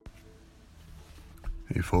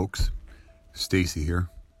Hey folks, Stacy here,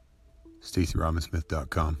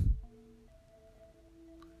 StacyRobbinsmith.com.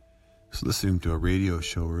 I was listening to a radio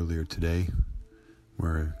show earlier today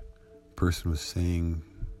where a person was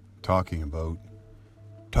talking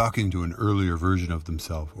to an earlier version of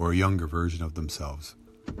themselves or a younger version of themselves.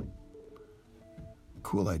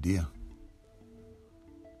 Cool idea.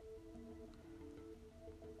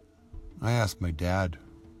 I asked my dad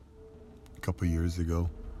a couple years ago,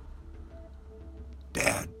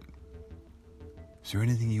 Dad, is there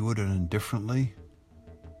anything you would have done differently?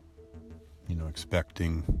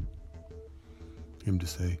 Expecting him to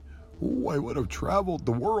say, oh, I would have traveled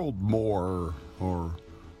the world more, or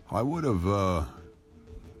I would have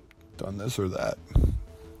done this or that.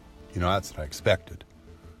 That's what I expected.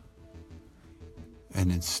 And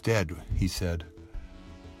instead, he said,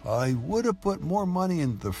 I would have put more money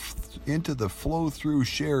into the flow-through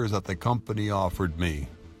shares that the company offered me.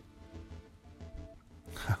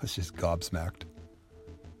 I was just gobsmacked.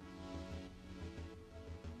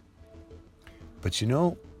 But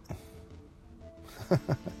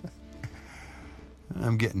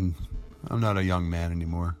I'm not a young man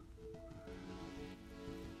anymore.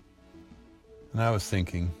 And I was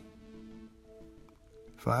thinking,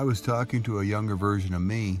 if I was talking to a younger version of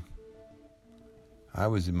me, I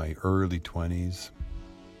was in my early 20s.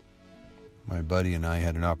 My buddy and I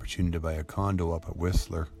had an opportunity to buy a condo up at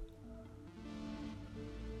Whistler.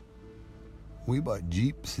 We bought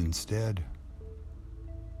Jeeps instead.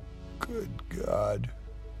 Good God.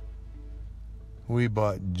 We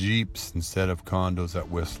bought Jeeps instead of condos at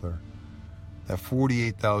Whistler. That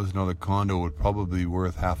 $48,000 condo would probably be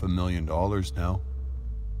worth $500,000 now.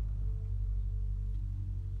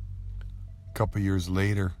 A couple years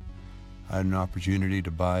later, I had an opportunity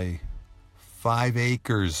to buy 5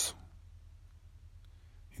 acres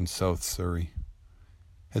in South Surrey.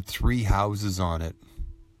 Had 3 houses on it.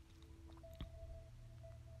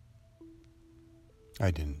 I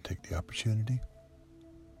didn't take the opportunity.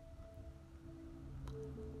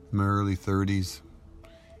 In my early 30s,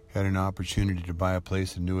 had an opportunity to buy a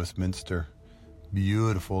place in New Westminster.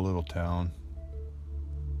 Beautiful little town.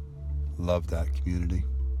 Love that community.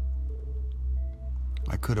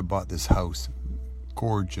 I could have bought this house,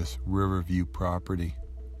 gorgeous Riverview property,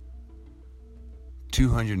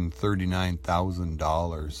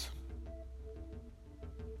 $239,000.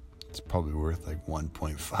 It's probably worth like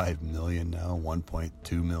 $1.5 million now,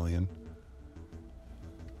 $1.2 million.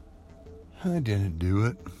 I didn't do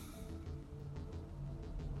it.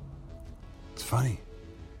 It's funny.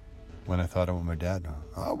 When I thought about my dad,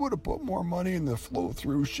 I would have put more money in the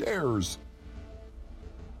flow-through shares.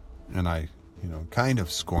 And I, kind of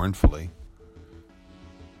scornfully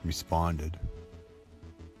responded.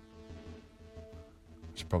 I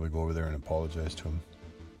should probably go over there and apologize to him.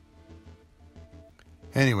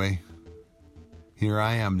 Anyway, here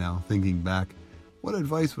I am now, thinking back, what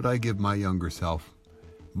advice would I give my younger self?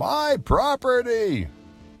 Buy property!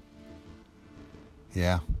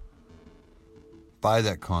 Yeah. Buy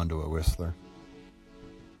that condo at Whistler.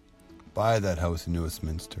 Buy that house in New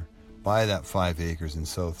Westminster. Buy that 5 acres in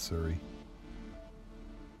South Surrey.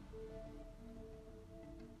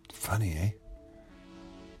 Funny, eh?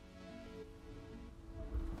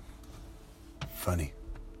 Funny.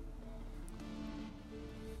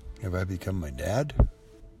 Have I become my dad?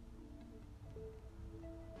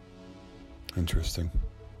 Interesting.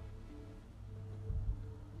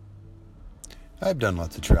 I've done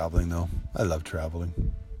lots of traveling, though. I love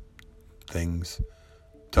traveling. Things.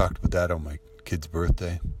 Talked about that on my kid's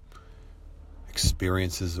birthday.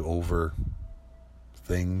 Experiences over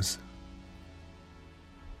things.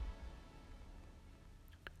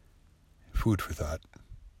 Food for thought.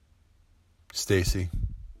 Stacy.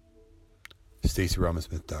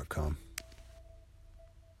 StacyRobbinsmith.com.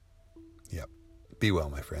 Yep. Be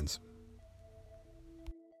well, my friends.